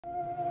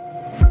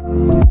Hello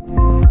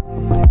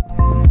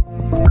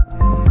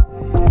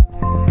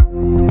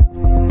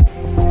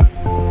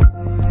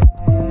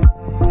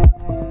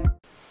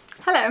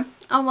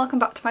and welcome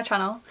back to my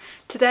channel.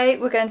 Today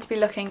we're going to be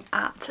looking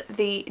at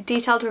the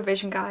detailed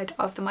revision guide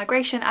of the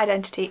Migration,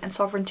 Identity and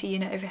Sovereignty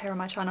unit over here on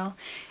my channel.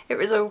 It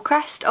was a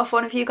request of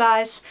one of you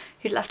guys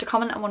who'd left a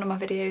comment on one of my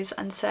videos,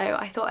 and so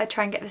I thought I'd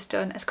try and get this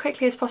done as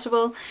quickly as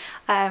possible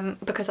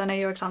because I know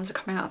your exams are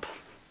coming up.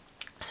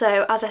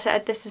 So as I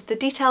said, this is the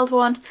detailed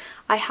one.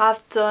 I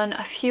have done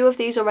a few of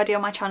these already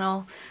on my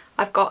channel.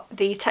 I've got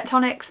the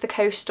tectonics, the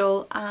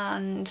coastal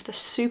and the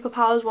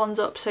superpowers ones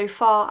up so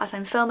far as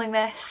I'm filming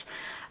this.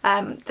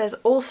 There's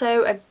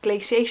also a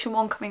glaciation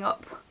one coming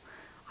up.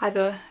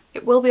 Either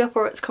it will be up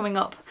or it's coming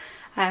up.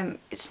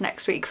 It's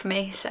next week for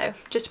me, so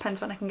just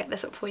depends when I can get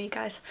this up for you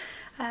guys.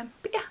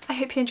 But yeah, I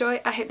hope you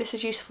enjoy. I hope this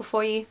is useful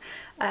for you.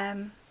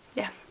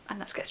 Yeah, and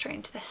let's get straight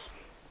into this.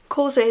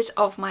 Causes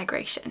of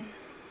migration.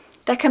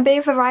 There can be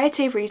a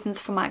variety of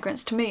reasons for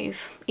migrants to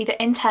move, either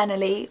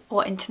internally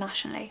or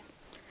internationally.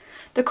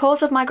 The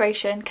cause of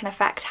migration can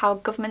affect how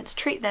governments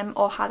treat them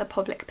or how the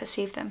public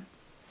perceive them.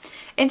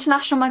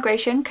 International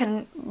migration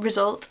can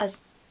result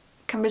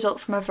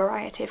from a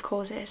variety of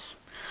causes.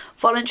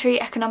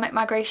 Voluntary economic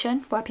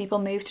migration, where people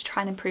move to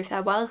try and improve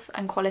their wealth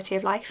and quality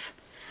of life.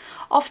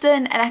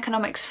 Often an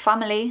economics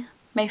family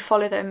may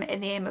follow them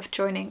in the aim of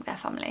joining their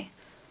family.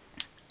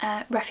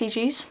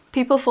 Refugees,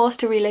 people forced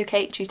to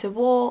relocate due to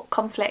war,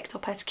 conflict or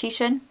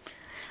persecution.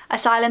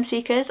 Asylum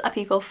seekers are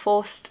people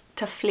forced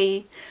to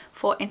flee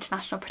for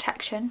international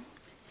protection.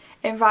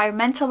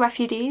 Environmental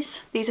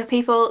refugees, these are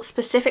people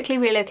specifically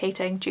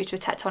relocating due to a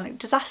tectonic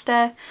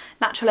disaster,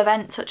 natural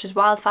events such as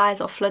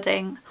wildfires or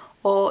flooding,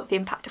 or the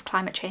impact of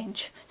climate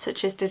change,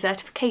 such as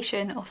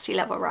desertification or sea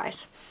level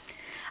rise.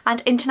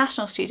 And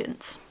international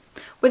students.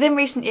 Within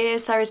recent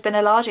years, there has been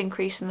a large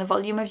increase in the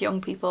volume of young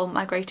people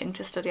migrating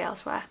to study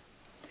elsewhere.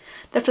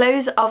 The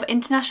flows of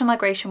international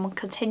migration will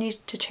continue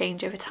to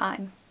change over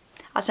time,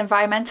 as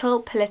environmental,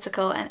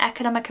 political and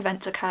economic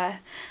events occur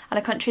and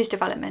a country's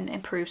development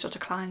improves or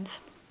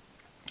declines.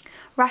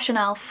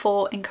 Rationale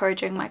for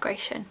encouraging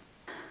migration.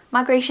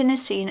 Migration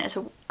is seen as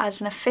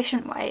an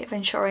efficient way of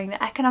ensuring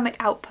the economic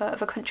output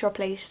of a country or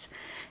place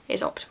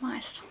is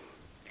optimised.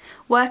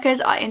 Workers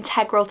are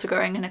integral to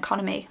growing an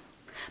economy.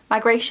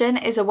 Migration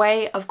is a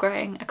way of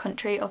growing a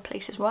country or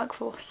place's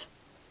workforce.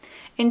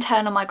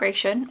 Internal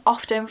migration,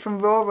 often from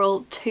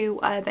rural to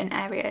urban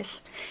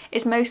areas,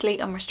 is mostly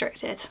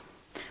unrestricted,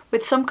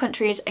 with some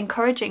countries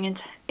encouraging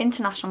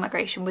international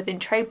migration within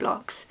trade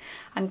blocs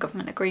and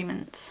government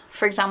agreements.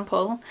 For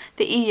example,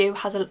 the EU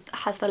has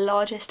the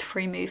largest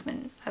free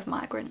movement of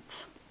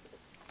migrants.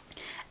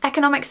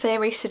 Economic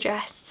theory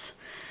suggests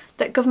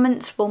that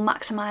governments will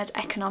maximise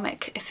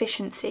economic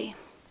efficiency,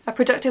 a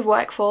productive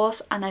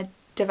workforce and a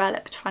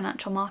developed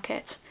financial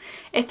market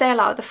if they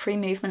allow the free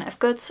movement of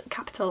goods,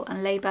 capital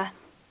and labour.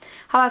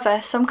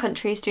 However, some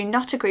countries do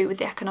not agree with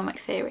the economic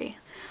theory,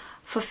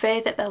 for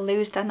fear that they'll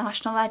lose their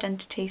national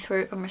identity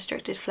through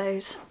unrestricted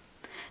flows.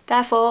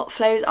 Therefore,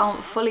 flows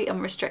aren't fully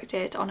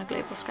unrestricted on a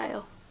global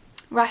scale.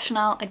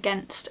 Rationale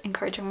against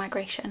encouraging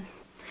migration.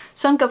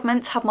 Some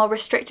governments have more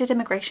restricted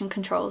immigration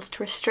controls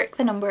to restrict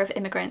the number of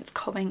immigrants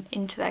coming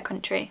into their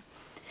country.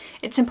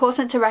 It's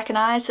important to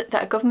recognise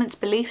that a government's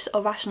beliefs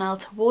or rationale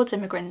towards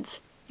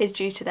immigrants is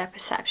due to their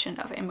perception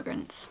of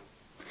immigrants.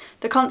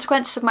 The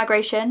consequences of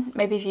migration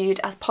may be viewed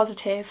as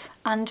positive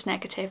and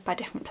negative by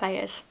different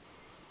players.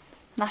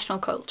 National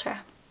culture.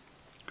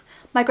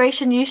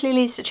 Migration usually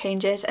leads to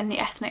changes in the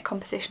ethnic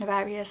composition of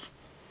areas.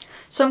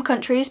 Some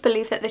countries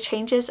believe that the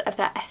changes of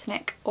their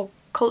ethnic or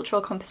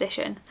cultural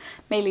composition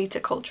may lead to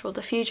cultural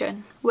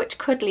diffusion, which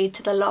could lead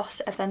to the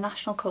loss of their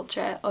national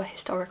culture or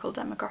historical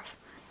demographic.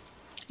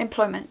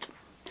 Employment.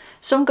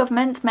 Some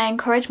governments may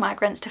encourage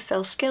migrants to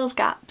fill skills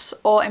gaps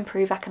or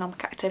improve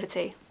economic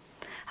activity.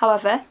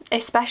 However,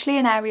 especially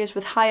in areas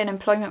with high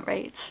unemployment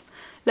rates,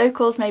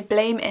 locals may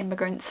blame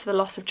immigrants for the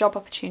loss of job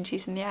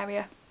opportunities in the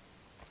area.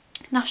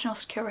 National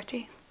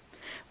security.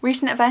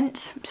 Recent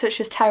events,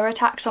 such as terror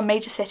attacks on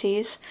major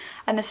cities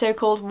and the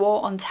so-called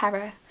War on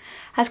Terror,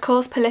 has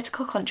caused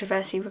political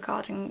controversy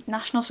regarding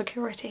national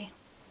security.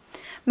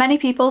 Many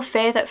people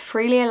fear that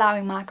freely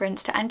allowing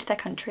migrants to enter their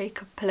country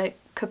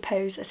could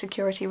pose a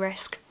security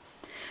risk.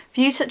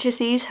 Views such as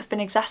these have been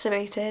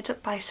exacerbated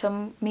by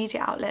some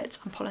media outlets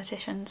and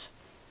politicians.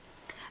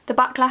 The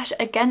backlash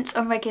against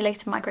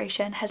unregulated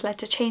migration has led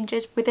to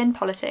changes within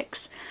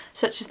politics,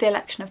 such as the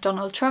election of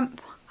Donald Trump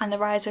and the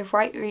rise of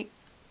right-wing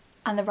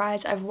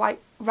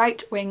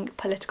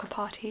political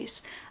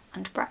parties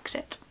and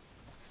Brexit.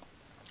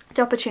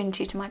 The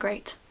opportunity to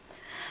migrate.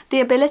 The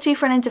ability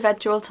for an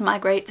individual to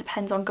migrate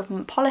depends on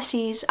government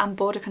policies and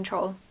border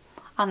control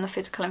and the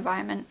physical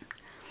environment.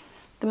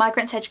 The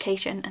migrant's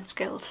education and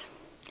skills.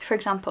 For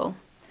example,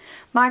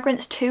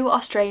 migrants to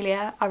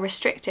Australia are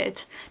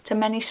restricted to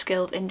many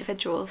skilled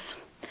individuals.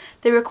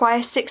 They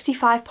require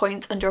 65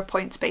 points under a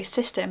points-based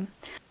system,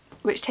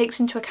 which takes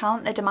into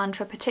account the demand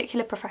for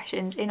particular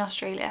professions in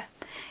Australia,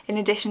 in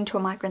addition to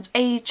a migrant's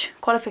age,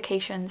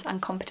 qualifications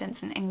and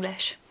competence in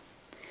English.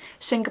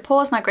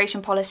 Singapore's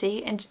migration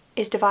policy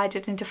is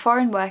divided into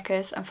foreign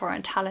workers and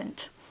foreign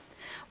talent.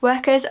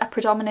 Workers are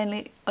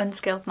predominantly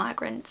unskilled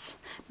migrants,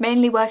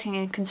 mainly working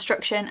in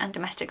construction and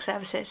domestic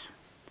services.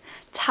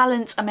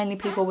 Talents are mainly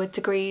people with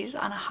degrees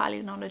and are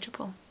highly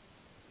knowledgeable.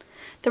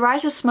 The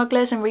rise of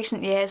smugglers in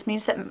recent years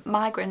means that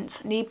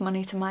migrants need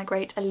money to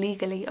migrate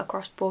illegally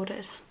across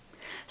borders.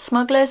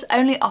 Smugglers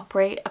only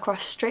operate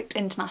across strict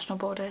international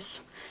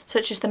borders,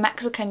 such as the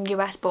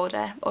Mexican-US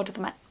border or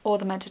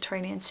the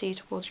Mediterranean Sea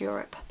towards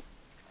Europe.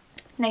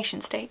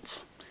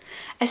 Nation-states.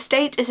 A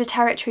state is a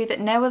territory that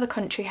no other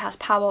country has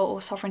power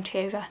or sovereignty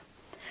over.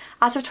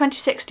 As of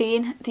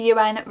 2016, the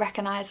UN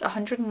recognised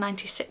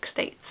 196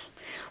 states,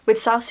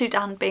 with South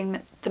Sudan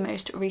being the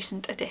most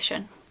recent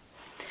addition.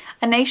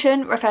 A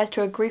nation refers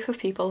to a group of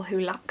people who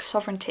lack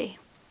sovereignty.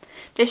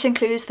 This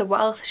includes the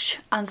Welsh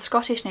and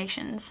Scottish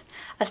nations,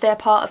 as they are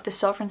part of the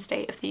sovereign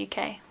state of the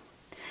UK.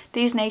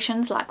 These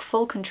nations lack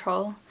full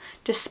control,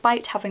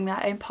 despite having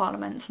their own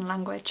parliaments and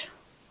language.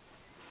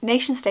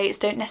 Nation-states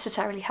don't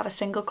necessarily have a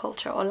single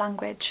culture or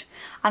language,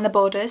 and the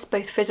borders,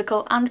 both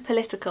physical and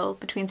political,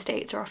 between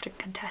states are often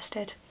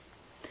contested.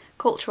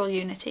 Cultural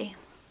unity.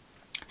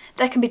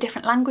 There can be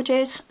different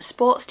languages,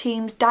 sports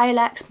teams,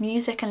 dialects,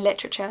 music and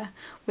literature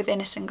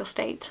within a single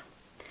state.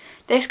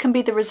 This can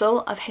be the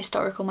result of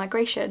historical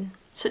migration,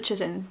 such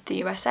as in the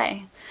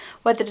USA,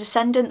 where the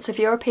descendants of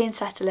European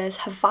settlers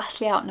have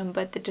vastly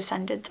outnumbered the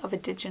descendants of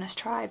indigenous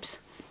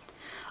tribes.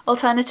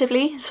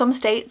 Alternatively, some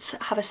states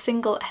have a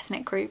single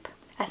ethnic group,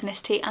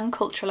 ethnicity and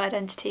cultural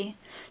identity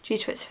due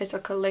to its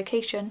physical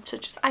location,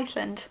 such as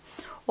Iceland,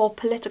 or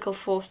political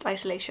forced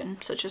isolation,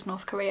 such as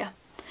North Korea,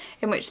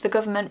 in which the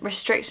government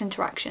restricts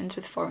interactions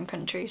with foreign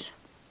countries.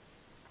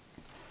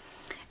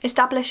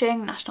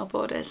 Establishing national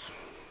borders.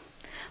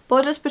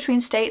 Borders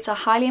between states are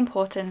highly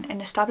important in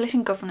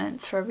establishing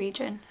governance for a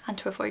region and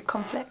to avoid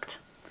conflict.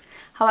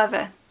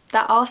 However,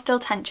 there are still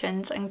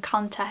tensions and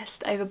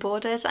contests over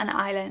borders and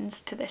islands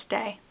to this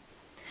day.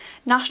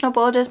 National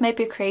borders may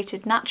be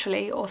created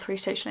naturally or through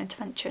social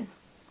intervention.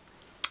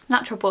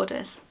 Natural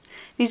borders.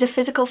 These are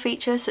physical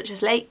features such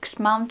as lakes,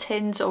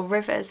 mountains or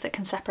rivers that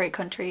can separate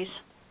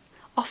countries.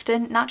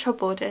 Often, natural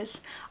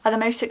borders are the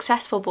most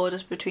successful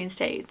borders between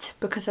states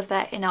because of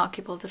their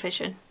inarguable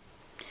division.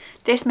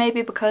 This may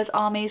be because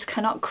armies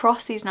cannot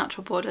cross these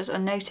natural borders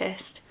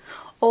unnoticed,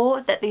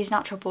 or that these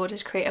natural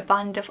borders create a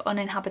band of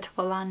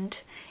uninhabitable land,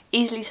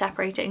 easily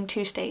separating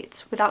two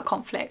states without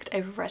conflict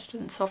over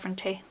resident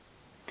sovereignty.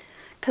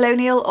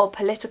 Colonial or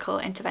political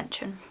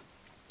intervention.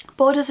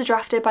 Borders are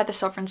drafted by the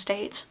sovereign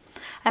state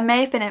and may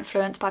have been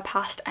influenced by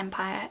past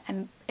empire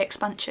and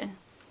expansion.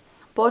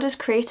 Borders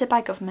created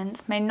by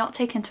governments may not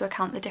take into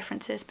account the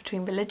differences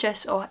between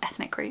religious or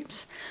ethnic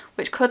groups,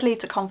 which could lead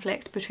to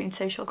conflict between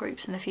social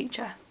groups in the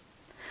future.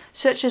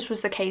 Such as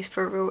was the case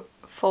for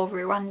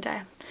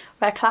Rwanda,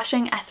 where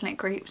clashing ethnic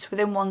groups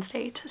within one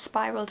state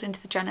spiralled into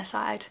the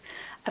genocide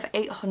of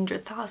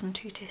 800,000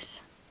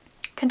 Tutsis.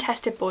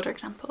 Contested border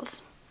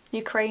examples.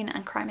 Ukraine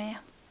and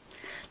Crimea.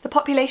 The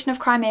population of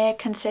Crimea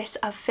consists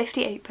of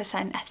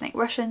 58% ethnic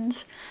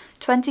Russians,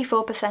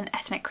 24%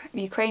 ethnic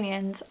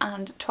Ukrainians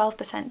and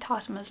 12%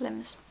 Tatar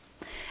Muslims.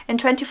 In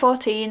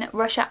 2014,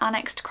 Russia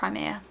annexed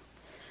Crimea,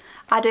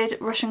 added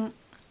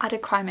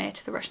Crimea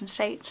to the Russian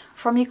state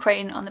from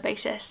Ukraine on the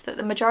basis that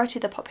the majority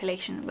of the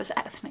population was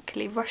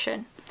ethnically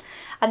Russian,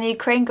 and the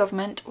Ukraine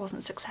government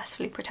wasn't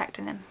successfully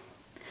protecting them.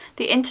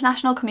 The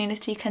international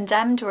community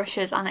condemned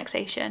Russia's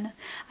annexation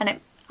and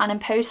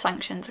imposed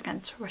sanctions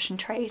against Russian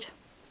trade,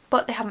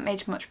 but they haven't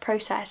made much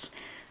progress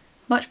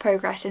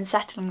in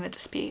settling the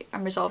dispute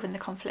and resolving the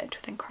conflict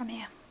within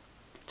Crimea.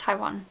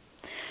 Taiwan.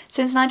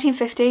 Since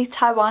 1950,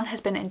 Taiwan has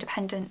been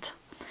independent.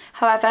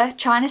 However,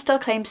 China still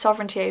claims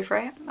sovereignty over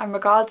it and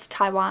regards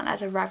Taiwan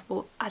as a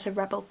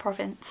rebel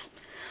province.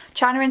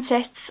 China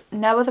insists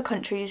no other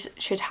countries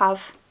should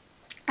have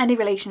any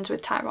relations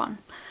with Taiwan,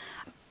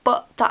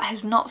 but that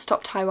has not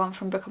stopped Taiwan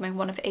from becoming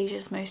one of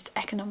Asia's most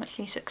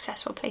economically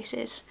successful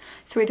places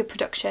through the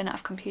production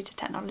of computer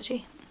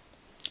technology.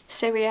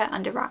 Syria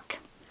and Iraq.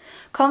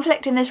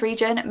 Conflict in this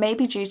region may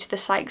be due to the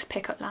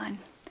Sykes-Picot Line,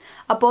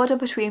 a border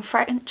between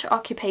French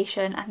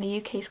occupation and the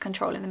UK's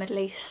control in the Middle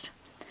East.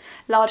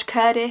 Large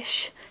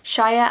Kurdish,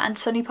 Shia and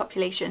Sunni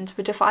populations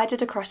were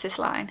divided across this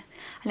line,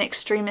 and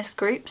extremist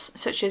groups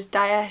such as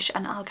Daesh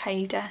and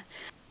Al-Qaeda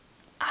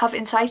have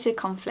incited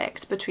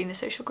conflict between the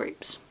social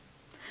groups.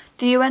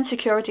 The UN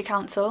Security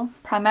Council,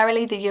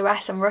 primarily the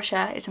US and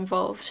Russia, is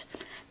involved,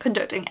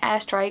 conducting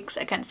airstrikes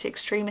against the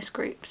extremist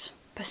groups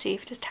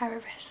perceived as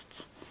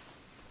terrorists.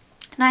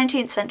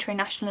 19th century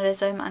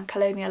nationalism and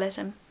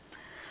colonialism.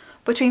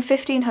 Between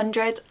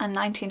 1500 and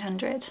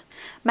 1900,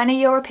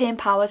 many European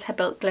powers had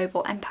built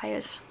global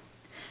empires.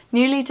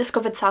 Newly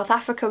discovered South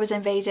Africa was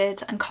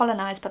invaded and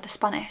colonised by the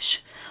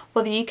Spanish,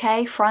 while the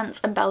UK,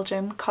 France and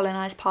Belgium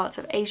colonised parts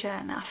of Asia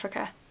and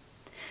Africa.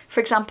 For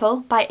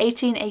example, by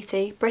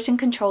 1880, Britain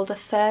controlled a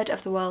third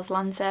of the world's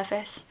land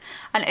surface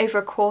and over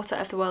a quarter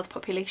of the world's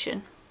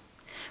population.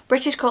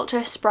 British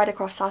culture spread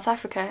across South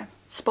Africa,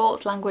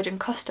 sports, language and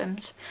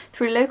customs,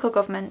 through local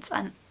governments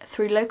and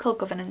through local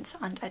governance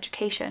and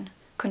education,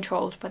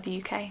 controlled by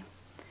the UK.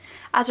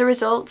 As a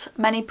result,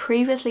 many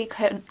previously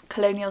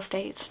colonial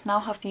states now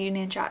have the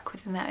Union Jack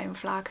within their own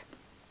flag.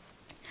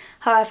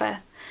 However,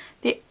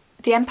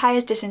 the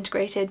empires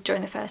disintegrated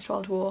during the First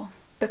World War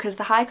because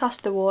the high cost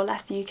of the war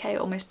left the UK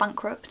almost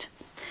bankrupt.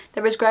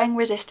 There was growing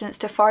resistance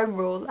to foreign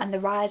rule and the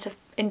rise of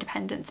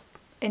independent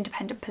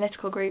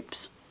political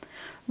groups.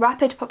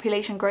 Rapid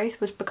population growth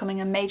was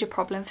becoming a major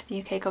problem for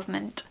the UK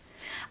government,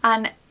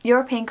 and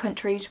European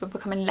countries were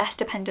becoming less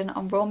dependent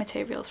on raw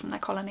materials from their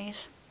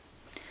colonies.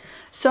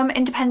 Some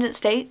independent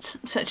states,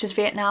 such as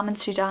Vietnam and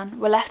Sudan,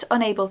 were left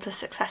unable to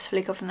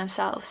successfully govern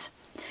themselves.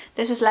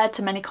 This has led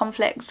to many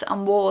conflicts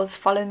and wars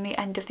following the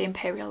end of the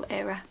imperial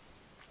era.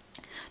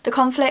 The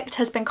conflict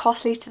has been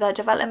costly to their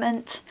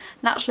development,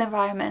 natural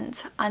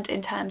environment, and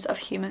in terms of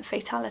human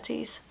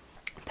fatalities.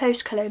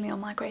 Post-colonial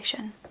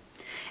migration.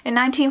 In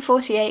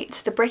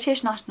 1948, the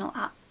British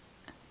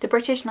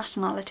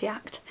Nationality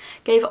Act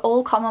gave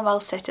all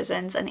Commonwealth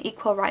citizens an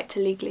equal right to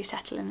legally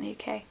settle in the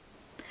UK.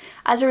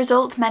 As a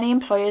result, many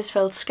employers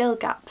filled skill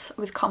gaps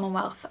with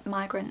Commonwealth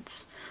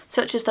migrants,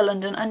 such as the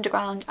London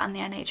Underground and the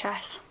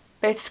NHS.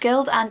 Both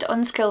skilled and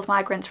unskilled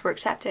migrants were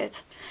accepted.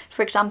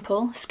 For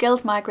example,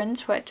 skilled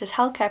migrants worked as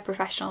healthcare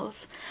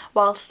professionals,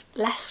 whilst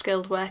less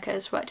skilled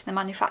workers worked in the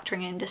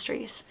manufacturing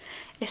industries,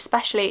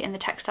 especially in the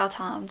textile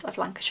towns of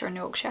Lancashire and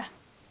Yorkshire.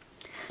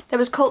 There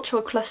was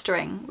cultural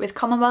clustering, with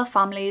Commonwealth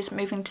families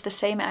moving to the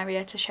same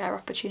area to share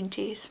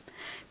opportunities,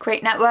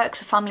 create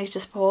networks of families to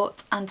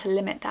support, and to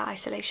limit their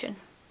isolation.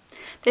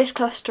 This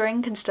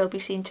clustering can still be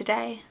seen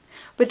today,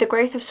 with the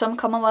growth of some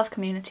Commonwealth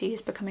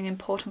communities becoming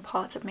important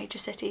parts of major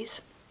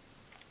cities.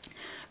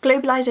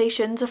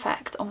 Globalisation's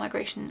effect on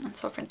migration and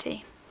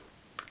sovereignty.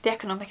 The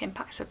economic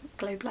impacts of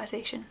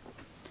globalisation.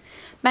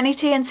 Many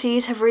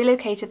TNCs have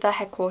relocated their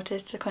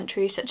headquarters to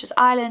countries such as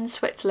Ireland,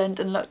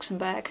 Switzerland and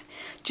Luxembourg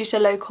due to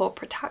low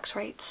corporate tax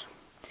rates.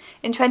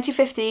 In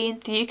 2015,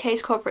 the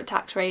UK's corporate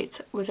tax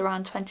rate was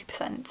around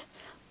 20%,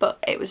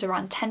 but it was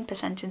around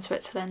 10% in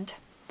Switzerland.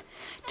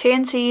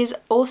 TNCs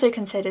also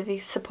consider the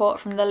support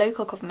from the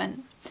local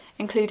government,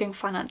 including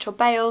financial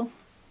bail,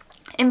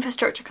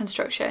 infrastructure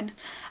construction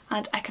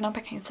and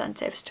economic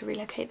incentives to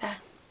relocate there.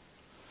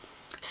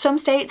 Some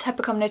states have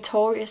become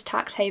notorious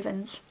tax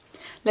havens,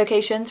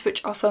 locations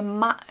which offer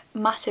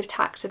massive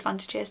tax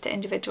advantages to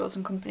individuals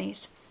and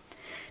companies.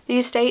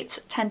 These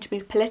states tend to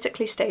be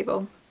politically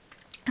stable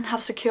and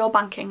have secure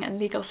banking and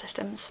legal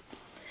systems.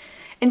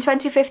 In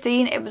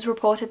 2015, it was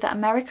reported that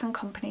American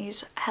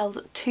companies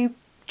held $2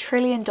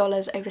 trillion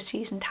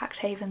overseas in tax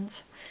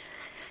havens.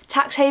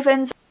 Tax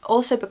havens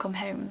also become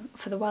home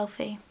for the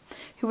wealthy,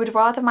 who would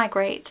rather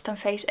migrate than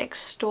face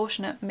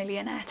extortionate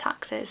millionaire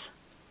taxes.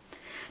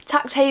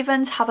 Tax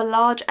havens have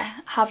large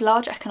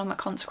economic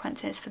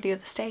consequences for the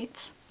other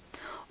states.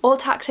 All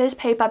taxes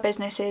paid by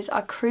businesses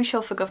are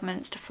crucial for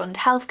governments to fund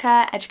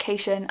healthcare,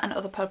 education and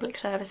other public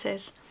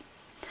services.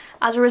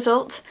 As a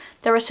result,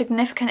 there are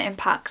significant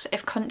impacts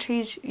if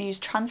countries use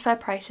transfer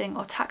pricing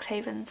or tax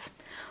havens,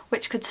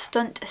 which could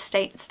stunt a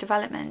state's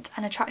development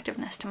and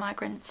attractiveness to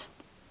migrants.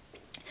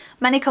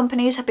 Many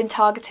companies have been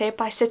targeted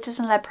by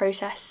citizen-led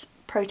protests,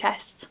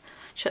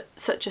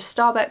 such as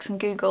Starbucks and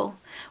Google,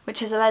 which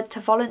has led to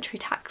voluntary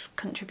tax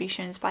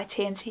contributions by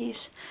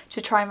TNCs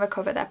to try and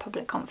recover their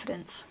public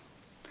confidence.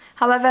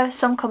 However,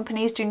 some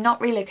companies do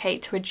not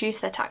relocate to reduce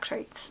their tax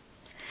rates.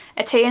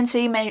 A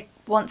TNC may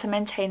want to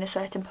maintain a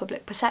certain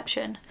public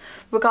perception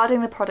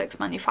regarding the product's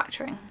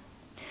manufacturing.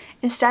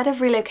 Instead of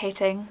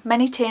relocating,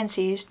 many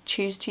TNCs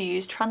choose to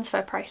use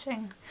transfer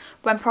pricing,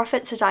 when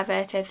profits are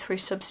diverted through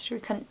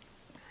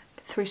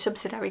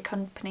subsidiary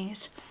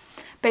companies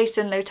based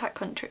in low-tax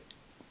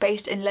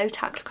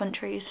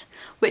countries,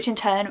 which in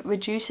turn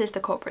reduces the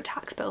corporate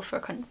tax bill for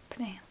a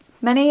company.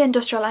 Many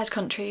industrialised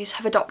countries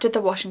have adopted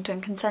the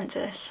Washington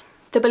Consensus,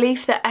 the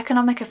belief that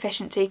economic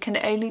efficiency can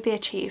only be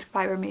achieved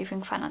by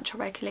removing financial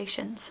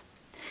regulations.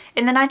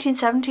 In the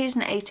 1970s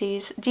and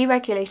 80s,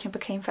 deregulation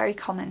became very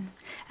common,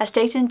 as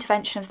state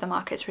intervention of the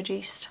markets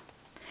reduced.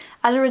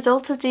 As a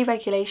result of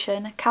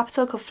deregulation,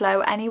 capital could flow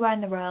anywhere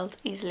in the world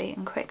easily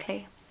and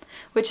quickly,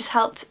 which has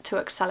helped to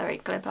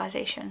accelerate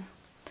globalisation.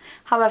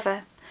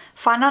 However,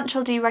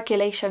 financial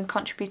deregulation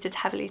contributed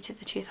heavily to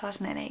the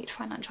 2008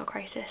 financial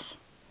crisis.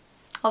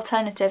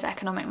 Alternative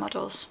economic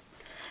models.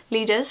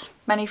 Leaders,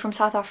 many from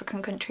South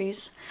African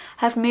countries,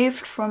 have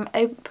moved from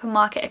open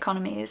market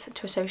economies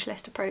to a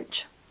socialist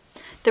approach.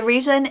 The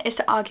reason is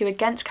to argue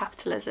against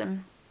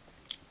capitalism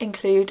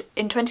include,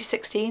 in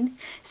 2016,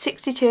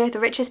 62 of the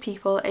richest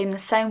people own the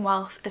same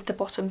wealth as the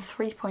bottom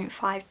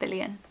 3.5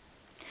 billion.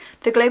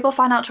 The global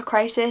financial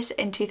crisis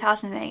in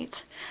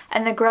 2008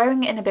 and the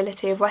growing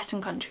inability of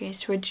Western countries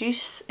to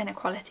reduce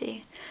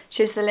inequality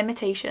shows the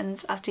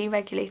limitations of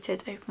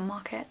deregulated open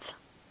markets.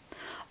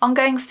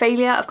 Ongoing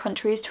failure of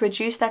countries to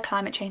reduce their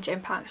climate change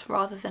impacts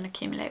rather than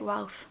accumulate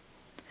wealth.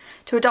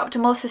 To adopt a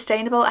more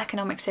sustainable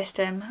economic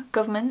system,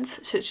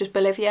 governments, such as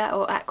Bolivia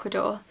or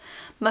Ecuador,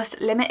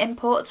 must limit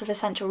imports of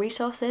essential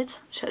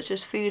resources, such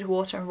as food,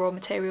 water and raw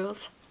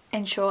materials.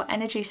 ensure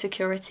energy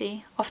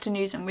security, often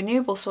using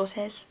renewable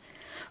sources,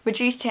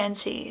 reduce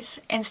TNCs,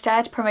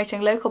 instead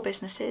promoting local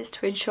businesses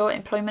to ensure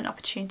employment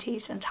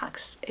opportunities and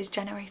tax is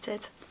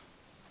generated.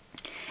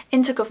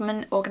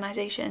 Intergovernment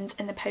organisations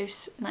in the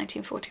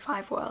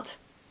post-1945 world.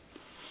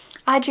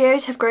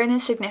 IGOs have grown in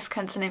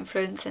significance and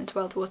influence since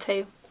World War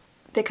II.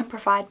 They can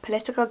provide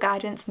political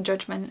guidance and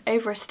judgment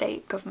over a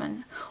state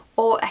government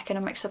or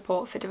economic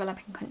support for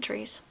developing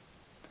countries.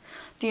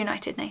 The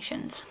United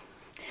Nations.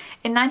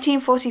 In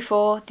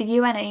 1944, the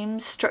UN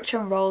aims, structure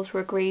and roles were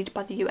agreed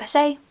by the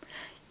USA,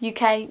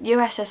 UK,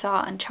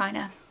 USSR and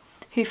China,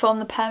 who form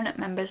the permanent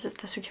members of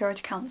the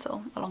Security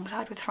Council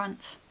alongside with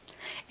France.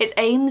 Its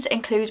aims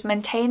include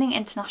maintaining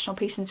international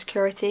peace and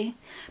security,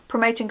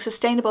 promoting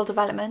sustainable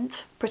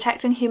development,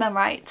 protecting human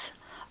rights,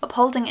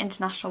 upholding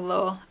international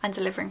law and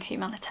delivering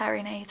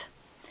humanitarian aid.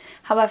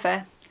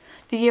 However,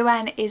 the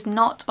UN is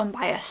not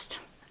unbiased,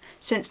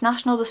 since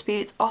national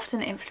disputes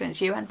often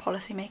influence UN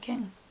policy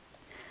making.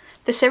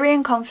 The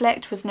Syrian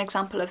conflict was an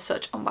example of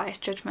such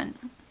unbiased judgment.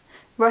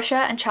 Russia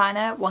and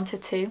China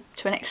wanted to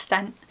an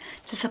extent,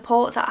 to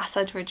support the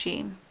Assad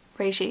regime,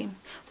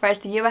 whereas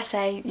the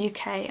USA,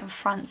 UK and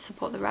France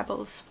support the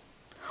rebels.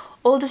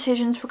 All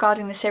decisions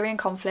regarding the Syrian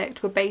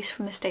conflict were based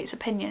from the state's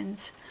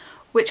opinions,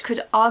 which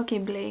could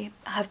arguably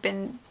have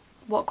been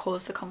what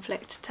caused the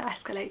conflict to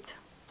escalate.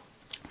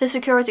 The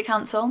Security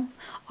Council,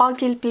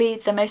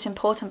 arguably the most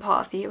important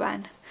part of the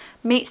UN,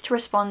 meets to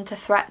respond to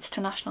threats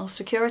to national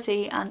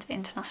security and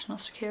international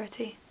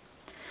security.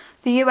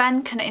 The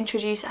UN can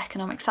introduce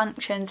economic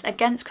sanctions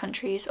against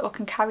countries or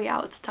can carry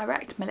out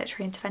direct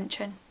military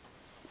intervention.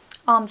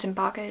 Arms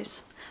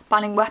embargoes,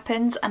 banning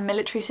weapons and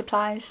military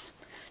supplies,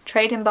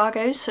 trade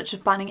embargoes such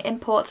as banning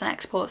imports and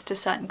exports to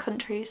certain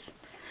countries,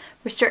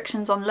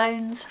 restrictions on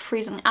loans,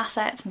 freezing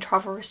assets and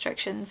travel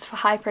restrictions for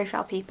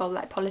high-profile people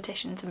like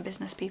politicians and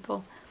business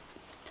people.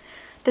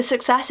 The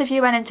success of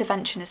UN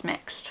intervention is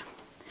mixed.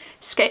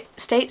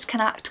 States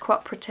can act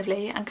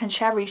cooperatively and can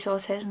share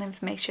resources and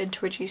information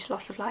to reduce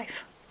loss of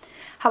life.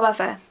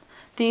 However,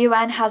 the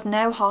UN has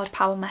no hard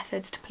power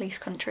methods to police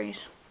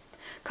countries.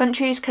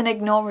 Countries can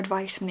ignore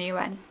advice from the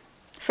UN.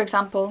 For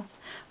example,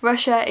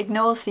 Russia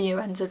ignores the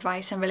UN's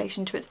advice in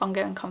relation to its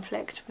ongoing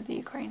conflict with the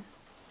Ukraine.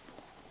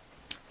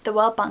 The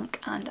World Bank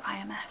and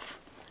IMF.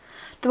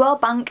 The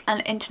World Bank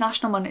and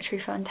International Monetary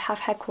Fund have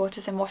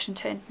headquarters in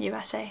Washington,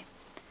 USA.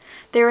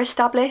 They were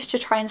established to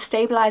try and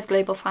stabilise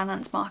global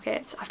finance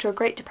markets after a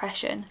Great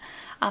Depression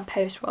and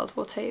post-World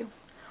War II,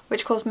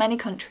 which caused many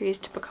countries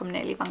to become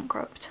nearly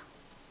bankrupt.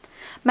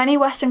 Many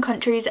Western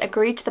countries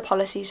agreed to the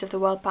policies of the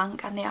World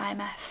Bank and the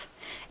IMF,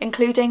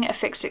 including a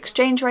fixed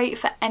exchange rate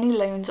for any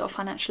loans or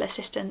financial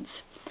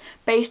assistance,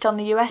 based on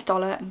the US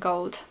dollar and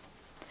gold.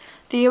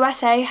 The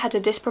USA had a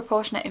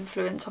disproportionate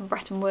influence on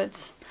Bretton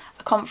Woods,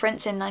 a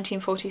conference in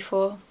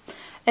 1944,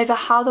 over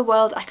how the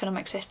world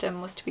economic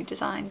system was to be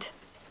designed.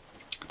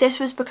 This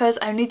was because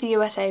only the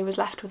USA was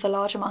left with a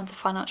large amount of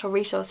financial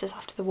resources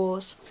after the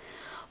wars,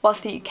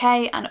 whilst the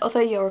UK and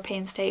other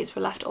European states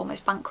were left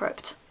almost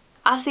bankrupt.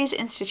 As these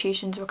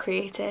institutions were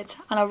created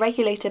and are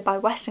regulated by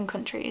Western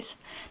countries,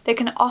 they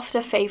can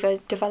often favour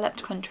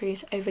developed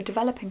countries over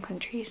developing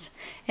countries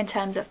in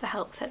terms of the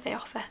help that they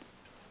offer.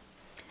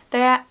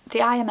 The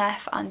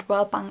IMF and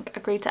World Bank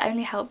agreed to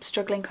only help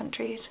struggling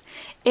countries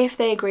if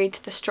they agreed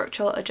to the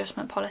Structural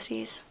Adjustment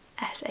Policies,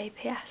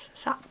 SAPs.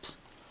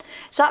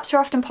 SAPs are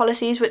often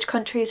policies which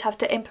countries have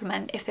to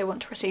implement if they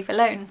want to receive a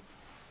loan.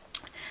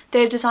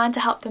 They are designed to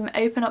help them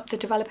open up the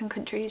developing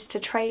countries to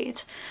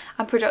trade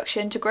and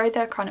production to grow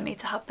their economy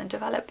to help them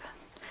develop.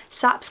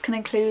 SAPs can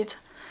include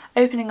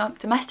opening up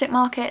domestic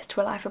markets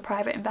to allow for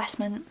private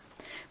investment,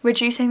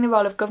 reducing the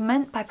role of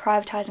government by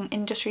privatising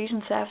industries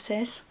and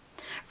services,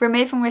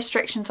 removing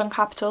restrictions on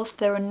capital so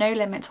there are no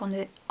limits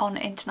on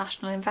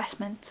international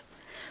investment,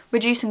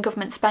 reducing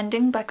government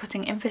spending by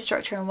cutting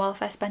infrastructure and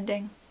welfare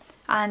spending,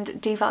 and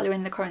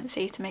devaluing the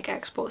currency to make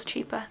exports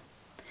cheaper.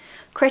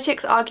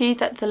 Critics argue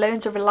that the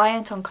loans are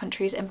reliant on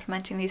countries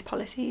implementing these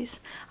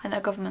policies and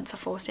their governments are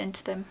forced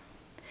into them.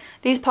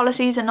 These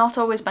policies are not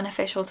always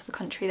beneficial to the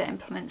country that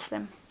implements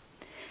them.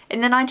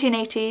 In the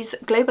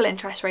 1980s, global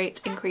interest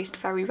rates increased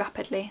very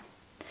rapidly.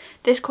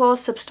 This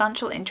caused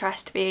substantial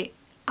interest to be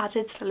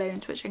added to the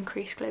loans, which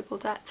increased global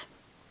debt.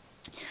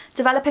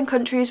 Developing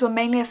countries were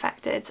mainly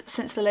affected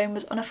since the loan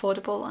was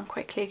unaffordable and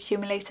quickly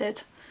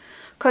accumulated.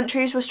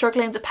 Countries were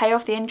struggling to pay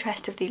off the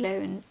interest of these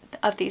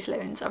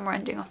loans and were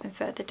ending up in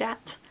further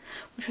debt,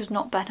 which was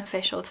not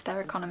beneficial to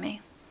their economy.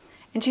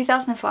 In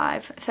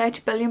 2005,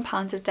 £30 billion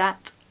of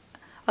debt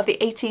of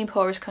the 18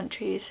 poorest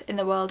countries in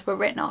the world were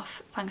written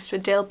off thanks to a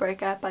deal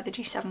broker by the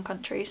G7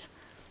 countries.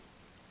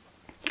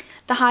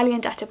 The Highly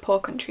Indebted Poor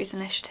Countries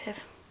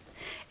Initiative.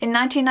 In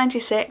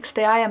 1996,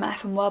 the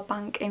IMF and World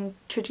Bank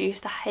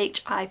introduced the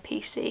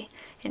HIPC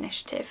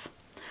initiative.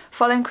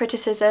 Following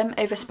criticism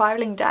over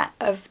spiralling debt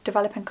of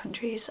developing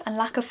countries and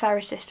lack of fair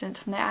assistance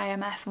from the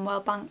IMF and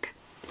World Bank,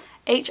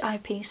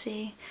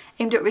 HIPC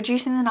aimed at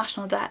reducing the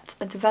national debt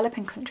of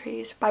developing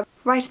countries by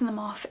writing them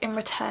off in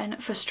return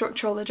for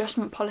structural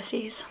adjustment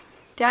policies.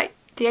 The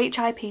The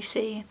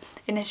HIPC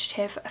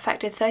initiative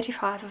affected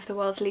 35 of the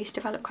world's least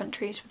developed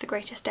countries with the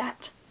greatest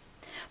debt.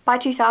 By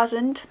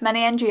 2000,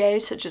 many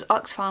NGOs such as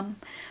Oxfam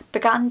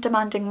began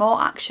demanding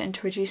more action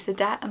to reduce the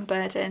debt and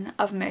burden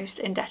of most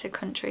indebted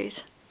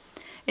countries.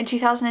 In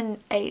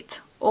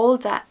 2008, all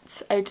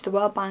debts owed to the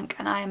World Bank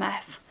and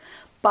IMF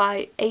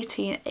by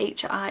 18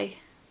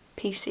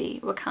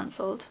 HIPC were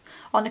cancelled,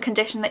 on the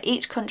condition that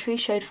each country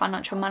showed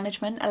financial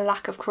management, a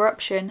lack of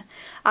corruption,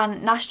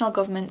 and national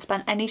government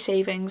spent any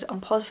savings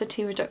on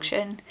poverty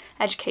reduction,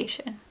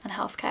 education and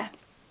healthcare.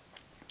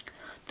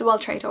 The World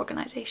Trade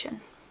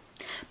Organization.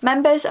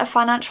 Members of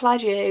financial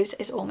IGOs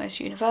is almost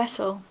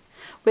universal,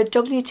 with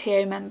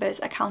WTO members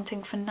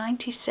accounting for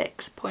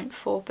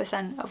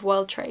 96.4% of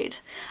world trade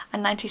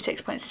and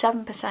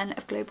 96.7%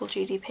 of global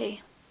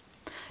GDP.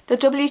 The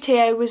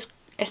WTO was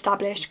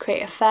established to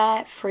create a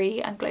fair,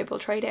 free and global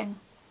trading.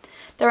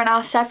 There are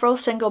now several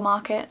single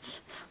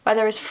markets where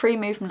there is free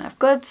movement of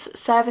goods,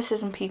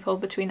 services and people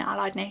between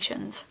allied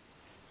nations.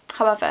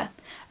 However,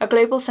 a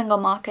global single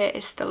market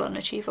is still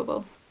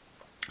unachievable.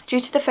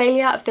 Due to the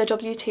failure of the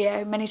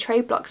WTO, many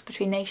trade blocs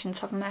between nations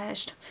have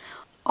emerged.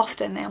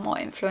 Often they are more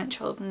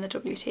influential than the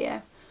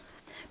WTO.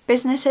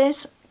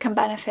 Businesses can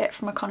benefit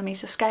from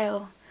economies of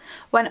scale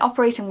when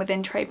operating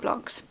within trade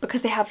blocs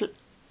because they have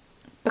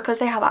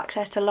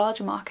access to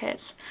larger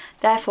markets.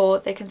 Therefore,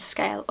 they can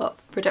scale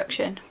up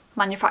production,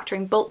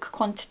 manufacturing bulk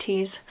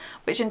quantities,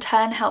 which in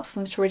turn helps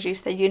them to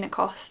reduce their unit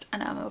cost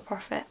and earn more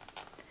profit.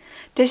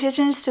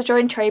 Decisions to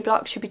join trade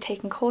blocs should be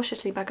taken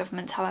cautiously by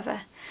governments,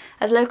 however,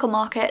 as local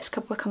markets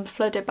could become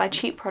flooded by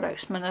cheap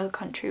products from another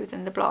country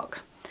within the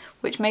bloc,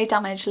 which may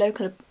damage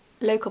local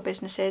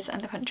businesses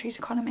and the country's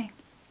economy.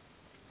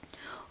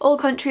 All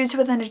countries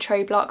within a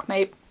trade bloc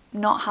may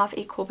not have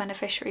equal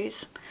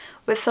beneficiaries,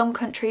 with some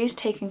countries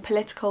taking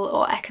political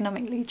or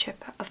economic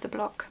leadership of the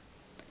bloc.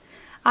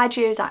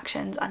 IGO's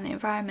actions and the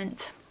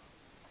environment.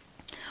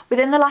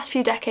 Within the last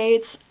few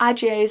decades,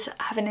 IGOs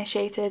have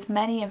initiated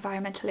many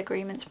environmental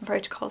agreements and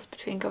protocols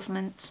between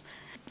governments.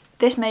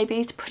 This may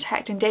be to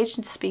protect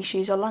endangered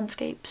species or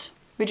landscapes,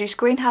 reduce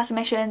greenhouse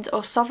emissions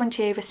or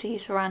sovereignty over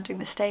seas surrounding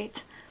the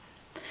state.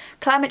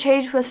 Climate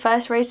change was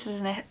first raised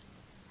as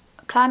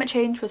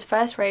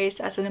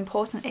an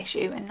important issue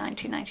in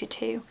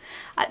 1992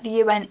 at the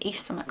UN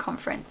East Summit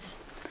Conference.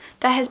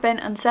 There has been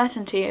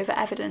uncertainty over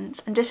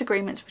evidence and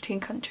disagreements between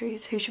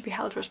countries who should be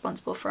held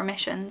responsible for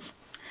emissions.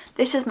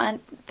 This has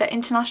meant that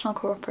international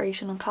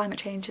cooperation on climate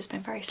change has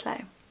been very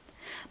slow.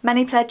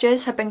 Many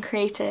pledges have been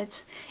created,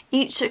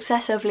 each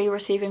successively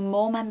receiving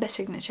more member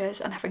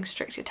signatures and having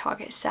stricter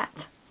targets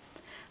set.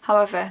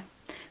 However,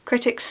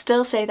 critics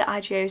still say that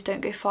IGOs don't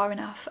go far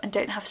enough and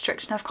don't have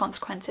strict enough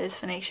consequences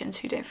for nations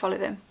who don't follow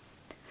them.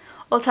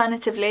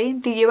 Alternatively,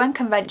 the UN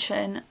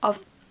Convention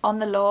on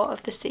the Law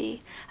of the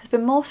Sea has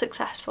been more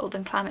successful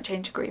than climate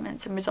change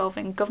agreements in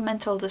resolving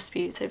governmental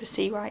disputes over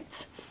sea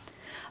rights.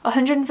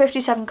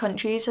 157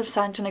 countries have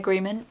signed an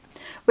agreement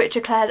which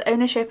declares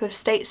ownership of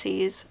state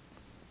seas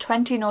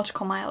 20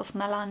 nautical miles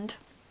from their land,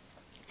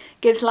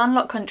 gives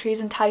landlocked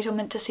countries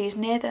entitlement to seas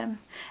near them,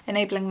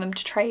 enabling them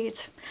to trade,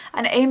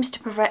 and aims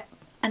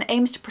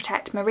to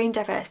protect marine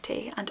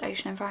diversity and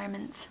ocean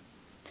environments.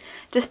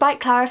 Despite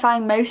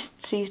clarifying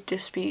most sea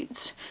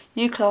disputes,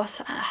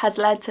 UNCLOS has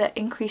led to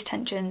increased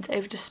tensions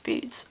over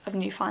disputes of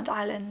Newfoundland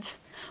Islands,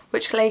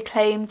 which lay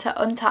claim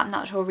to untapped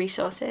natural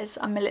resources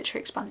and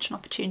military expansion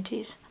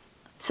opportunities,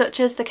 such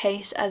as the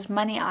case as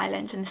many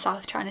islands in the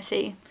South China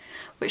Sea,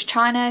 which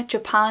China,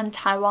 Japan,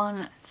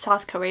 Taiwan,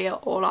 South Korea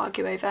all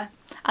argue over,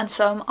 and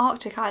some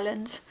Arctic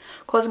islands,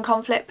 causing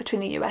conflict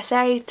between the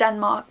USA,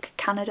 Denmark,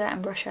 Canada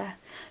and Russia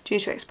due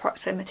to its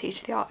proximity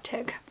to the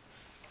Arctic.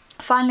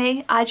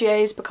 Finally,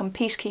 IGOs become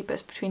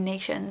peacekeepers between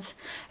nations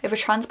over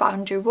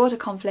transboundary water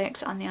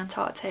conflicts and the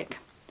Antarctic.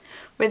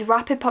 With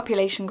rapid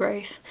population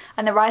growth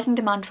and the rising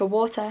demand for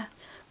water,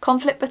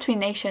 conflict between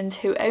nations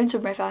who owns a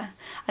river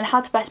and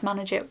how to best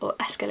manage it will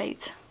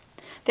escalate.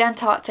 The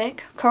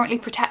Antarctic, currently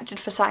protected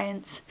for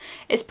science,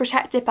 is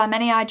protected by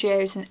many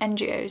IGOs and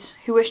NGOs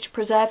who wish to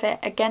preserve it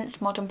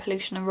against modern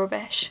pollution and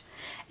rubbish,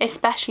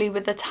 especially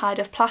with the tide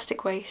of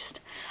plastic waste,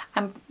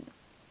 and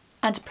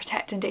to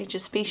protect endangered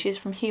species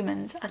from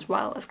humans as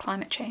well as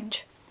climate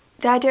change.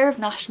 The idea of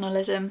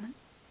nationalism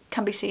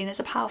can be seen as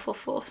a powerful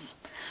force,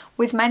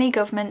 with many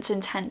governments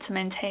intent to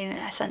maintain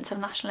a sense of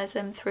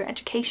nationalism through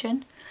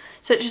education,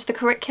 such as the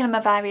curriculum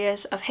of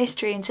areas of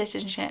history and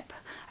citizenship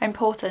are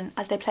important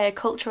as they play a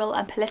cultural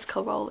and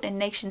political role in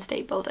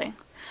nation-state building,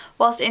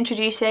 whilst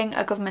introducing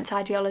a government's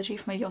ideology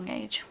from a young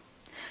age.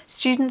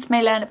 Students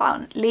may learn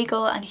about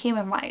legal and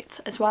human rights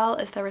as well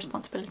as their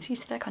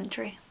responsibilities to their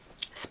country.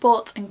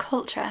 Sport and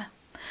culture.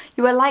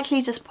 You are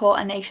likely to support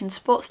a nation's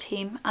sports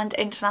team and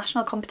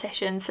international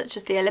competitions such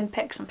as the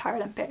Olympics and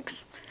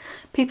Paralympics.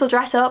 People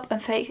dress up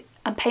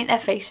and paint their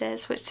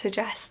faces, which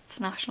suggests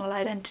national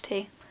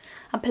identity,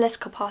 and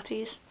political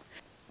parties.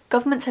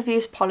 Governments have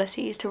used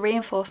policies to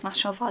reinforce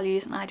national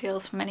values and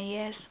ideals for many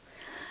years.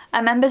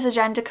 A member's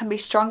agenda can be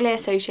strongly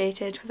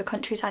associated with a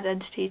country's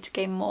identity to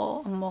gain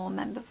more and more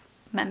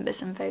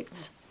members and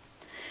votes.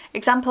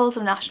 Examples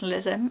of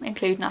nationalism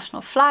include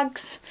national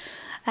flags,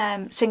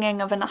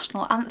 singing of a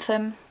national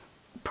anthem,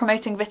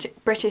 promoting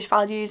British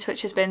values,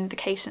 which has been the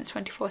case since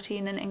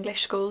 2014 in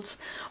English schools,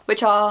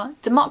 which are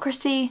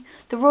democracy,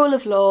 the rule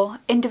of law,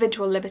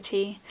 individual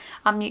liberty,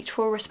 and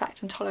mutual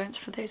respect and tolerance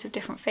for those of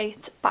different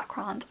faiths,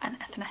 backgrounds and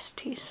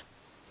ethnicities.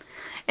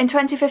 In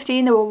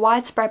 2015 there were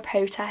widespread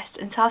protests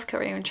in South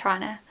Korea and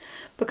China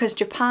because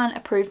Japan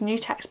approved new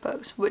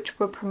textbooks which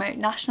would promote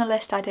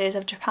nationalist ideas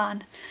of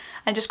Japan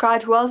and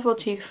described World War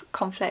II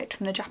conflict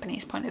from the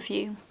Japanese point of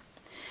view.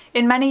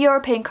 In many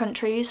European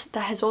countries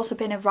there has also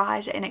been a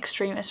rise in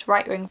extremist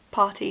right-wing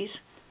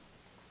parties.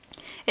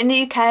 In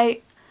the UK,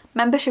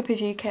 membership of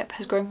UKIP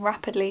has grown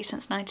rapidly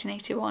since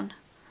 1991,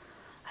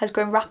 as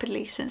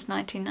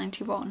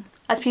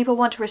people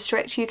want to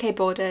restrict UK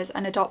borders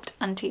and adopt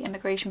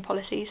anti-immigration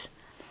policies.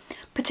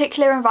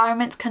 Particular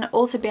environments can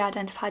also be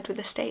identified with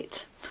the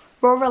state.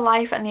 Rural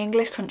life and the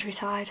English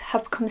countryside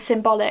have become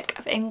symbolic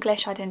of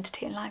English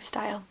identity and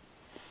lifestyle.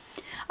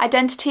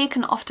 Identity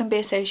can often be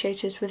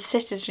associated with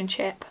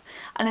citizenship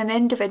and an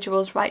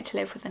individual's right to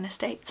live within a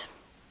state.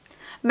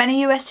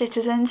 Many US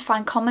citizens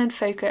find common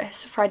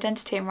focus for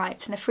identity and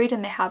rights in the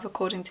freedom they have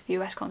according to the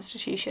US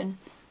Constitution.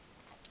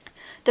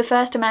 The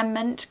First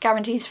Amendment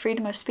guarantees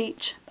freedom of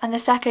speech, and the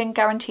second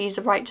guarantees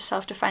the right to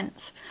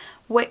self-defence,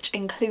 which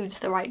includes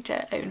the right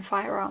to own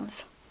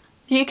firearms.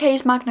 The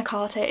UK's Magna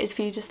Carta is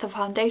viewed as the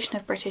foundation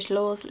of British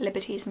laws,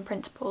 liberties and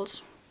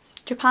principles.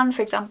 Japan,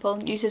 for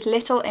example, uses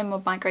little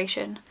inward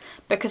migration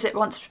because it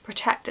wants to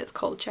protect its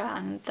culture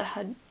and the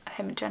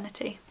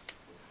homogeneity.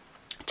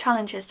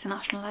 Challenges to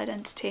national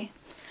identity.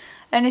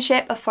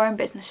 Ownership of foreign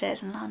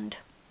businesses and land.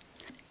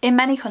 In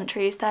many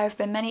countries there have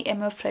been many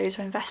inward flows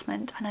of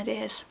investment and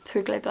ideas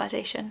through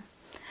globalisation.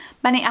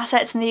 Many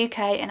assets in the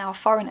UK are now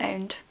foreign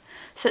owned,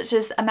 such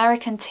as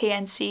American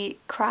TNC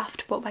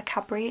Craft bought by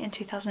Cadbury in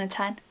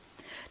 2010.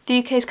 The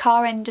UK's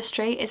car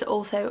industry is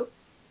also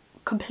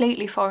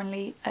completely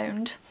foreignly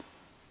owned.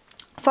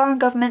 Foreign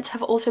governments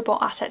have also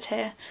bought assets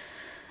here,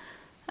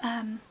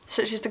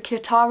 such as the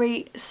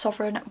Qatari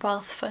Sovereign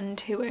Wealth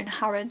Fund, who own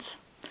Harrods.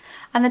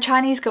 And the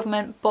Chinese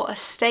government bought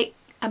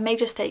a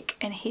major stake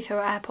in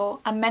Heathrow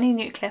Airport and many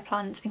nuclear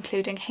plants,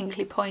 including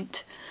Hinkley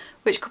Point,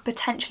 which could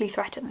potentially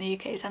threaten the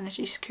UK's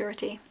energy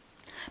security.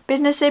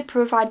 Businesses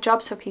provide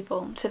jobs for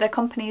people, so their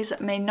companies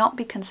may not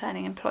be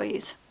concerning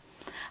employees.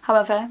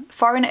 However,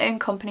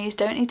 foreign-owned companies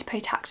don't need to pay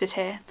taxes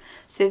here,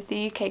 so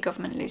the UK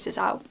government loses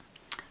out.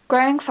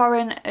 Growing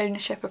foreign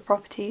ownership of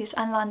properties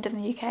and land in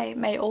the UK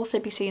may also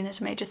be seen as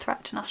a major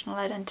threat to national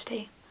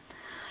identity.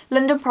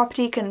 London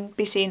property can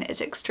be seen as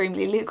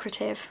extremely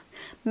lucrative,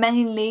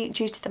 mainly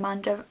due to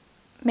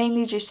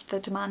the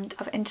demand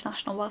of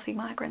international wealthy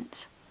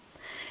migrants.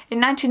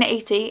 In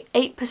 1980,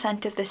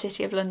 8% of the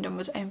City of London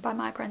was owned by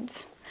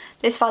migrants.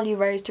 This value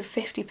rose to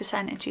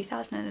 50% in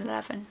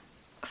 2011.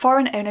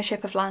 Foreign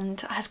ownership of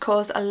land has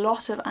caused a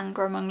lot of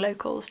anger among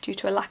locals due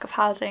to a lack of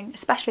housing,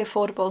 especially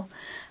affordable,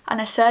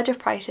 and a surge of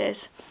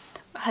prices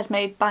has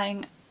made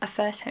buying a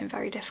first home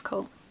very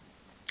difficult.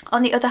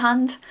 On the other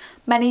hand,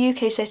 many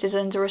UK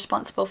citizens are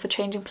responsible for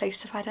changing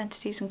places of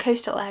identities in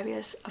coastal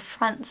areas of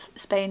France,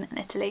 Spain and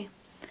Italy.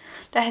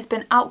 There has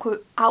been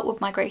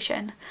outward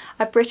migration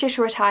of British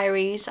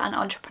retirees and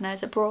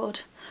entrepreneurs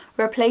abroad,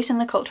 replacing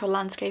the cultural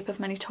landscape of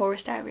many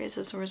tourist areas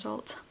as a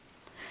result.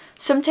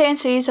 Some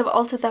TNCs have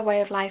altered their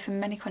way of life in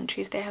many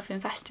countries they have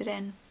invested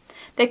in.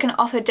 They can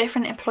offer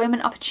different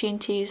employment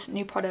opportunities,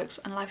 new products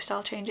and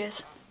lifestyle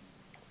changes.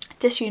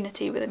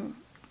 Disunity within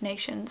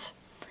nations.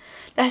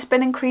 There has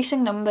been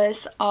increasing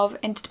numbers of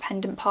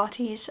independent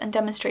parties and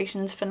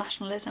demonstrations for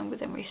nationalism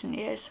within recent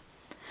years.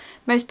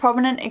 Most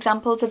prominent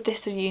examples of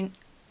disunity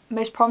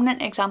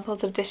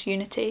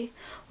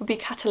would be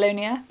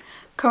Catalonia,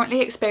 currently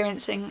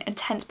experiencing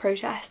intense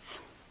protests,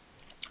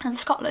 and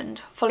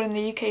Scotland, following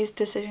the UK's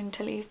decision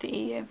to leave the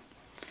EU.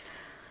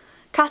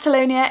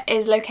 Catalonia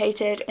is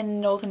located in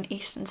northern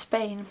eastern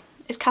Spain.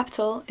 Its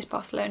capital is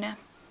Barcelona.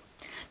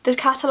 The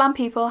Catalan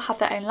people have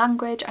their own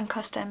language and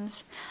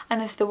customs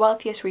and is the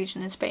wealthiest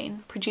region in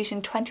Spain,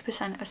 producing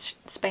 20% of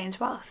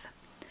Spain's wealth.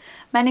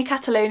 Many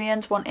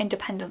Catalonians want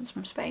independence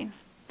from Spain.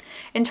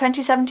 In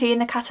 2017,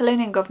 the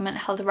Catalonian government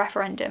held a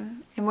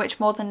referendum in which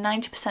more than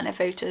 90% of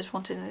voters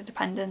wanted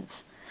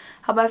independence.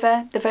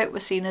 However, the vote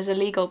was seen as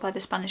illegal by the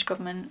Spanish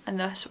government and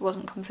thus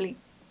wasn't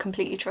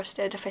completely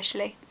trusted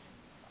officially.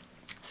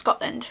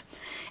 Scotland.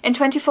 In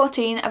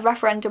 2014, a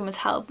referendum was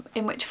held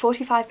in which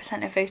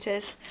 45% of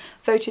voters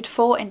voted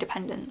for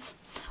independence,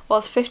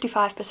 whilst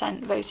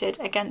 55% voted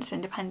against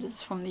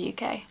independence from the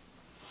UK.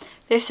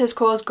 This has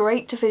caused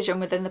great division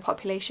within the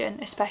population,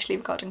 especially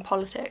regarding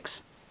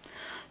politics.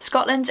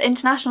 Scotland's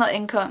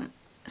income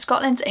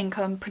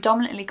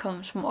predominantly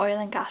comes from oil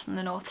and gas in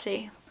the North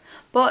Sea,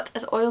 but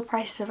as oil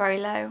prices are very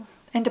low,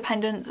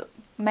 independence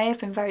may have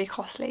been very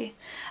costly,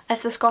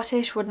 as the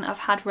Scottish wouldn't have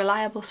had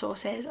reliable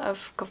sources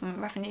of government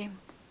revenue.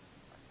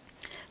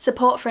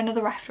 Support for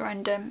another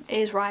referendum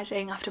is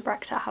rising after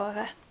Brexit,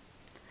 however.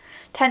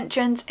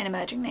 Tensions in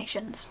emerging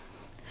nations.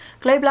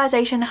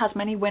 Globalisation has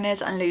many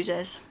winners and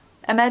losers.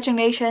 Emerging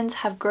nations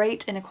have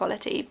great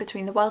inequality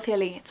between the wealthy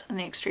elite and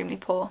the extremely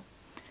poor.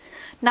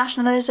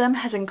 Nationalism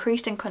has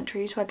increased in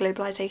countries where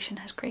globalisation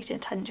has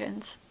created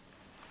tensions.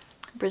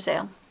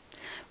 Brazil.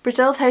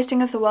 Brazil's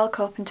hosting of the World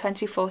Cup in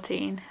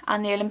 2014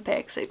 and the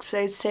Olympics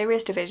exposed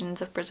serious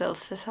divisions of Brazil's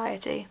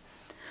society.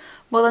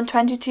 More than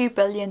 $22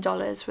 billion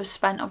was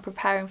spent on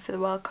preparing for the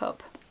World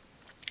Cup.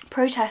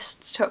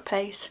 Protests took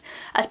place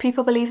as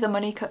people believed the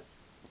money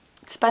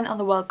spent on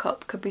the World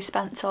Cup could be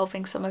spent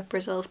solving some of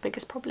Brazil's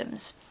biggest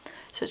problems,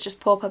 such as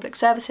poor public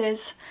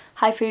services,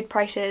 high food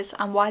prices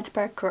and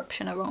widespread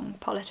corruption among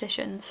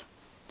politicians.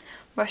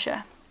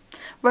 Russia.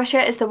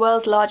 Russia is the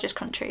world's largest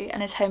country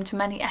and is home to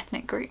many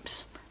ethnic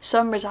groups,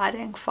 some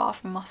residing far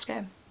from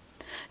Moscow.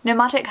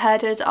 Nomadic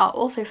herders are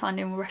also found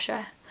in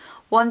Russia,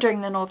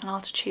 wandering the northern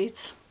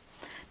altitudes.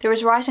 There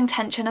is rising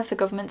tension of the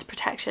government's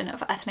protection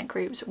of ethnic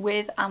groups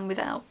within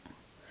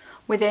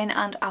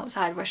and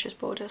outside Russia's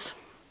borders.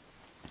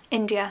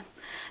 India.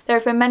 There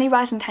have been many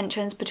rising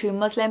tensions between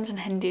Muslims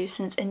and Hindus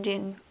since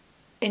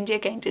India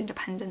gained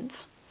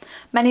independence.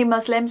 Many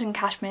Muslims in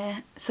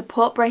Kashmir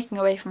support breaking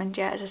away from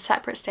India as a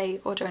separate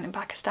state or joining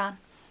Pakistan.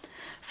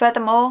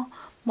 Furthermore,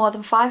 more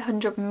than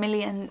 500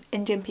 million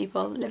Indian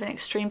people live in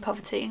extreme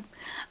poverty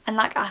and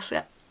lack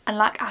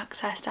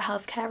access to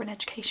healthcare and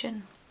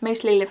education,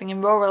 mostly living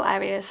in rural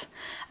areas,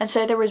 and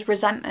so there is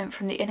resentment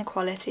from the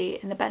inequality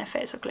in the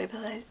benefits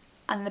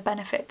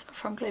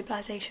from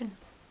globalisation.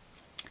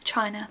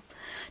 China.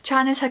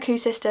 China's Haku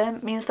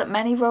system means that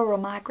many rural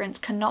migrants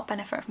cannot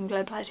benefit from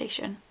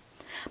globalisation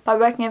by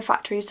working in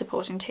factories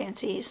supporting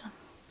TNCs.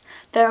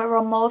 There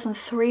are more than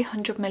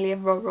 300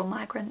 million rural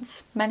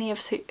migrants, many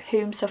of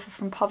whom suffer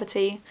from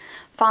poverty,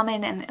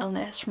 famine and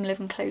illness from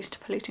living close to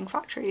polluting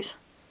factories.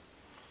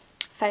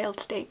 Failed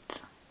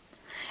states.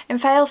 In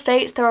failed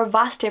states, there are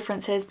vast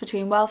differences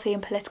between wealthy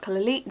and political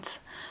elites,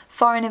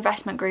 foreign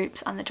investment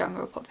groups and the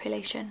general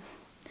population.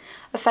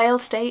 A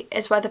failed state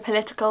is where the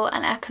political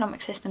and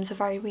economic systems are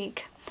very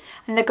weak,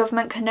 and the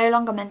government can no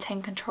longer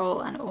maintain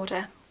control and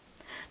order.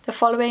 The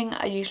following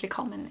are usually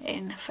common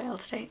in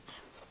failed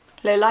states: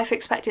 low life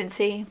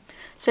expectancy,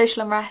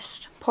 social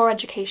unrest, poor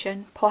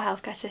education, poor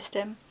healthcare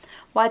system,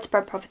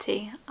 widespread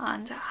poverty,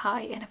 and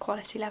high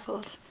inequality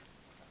levels.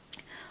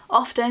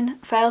 Often,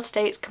 failed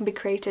states can be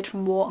created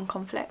from war and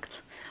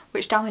conflict,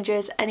 which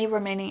damages any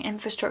remaining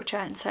infrastructure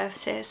and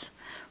services,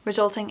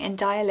 resulting in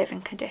dire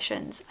living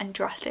conditions and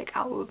drastic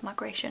outward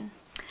migration.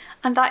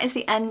 And that is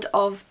the end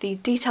of the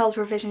detailed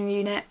revision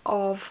unit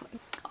of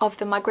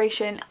the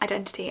Migration,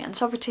 Identity and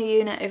Sovereignty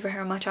unit over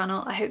here on my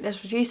channel. I hope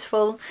this was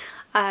useful.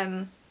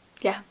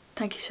 Yeah,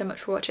 thank you so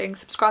much for watching.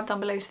 Subscribe down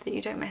below so that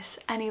you don't miss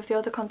any of the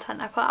other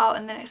content I put out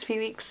in the next few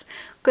weeks.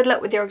 Good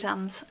luck with your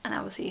exams and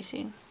I will see you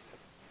soon.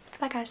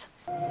 Bye guys.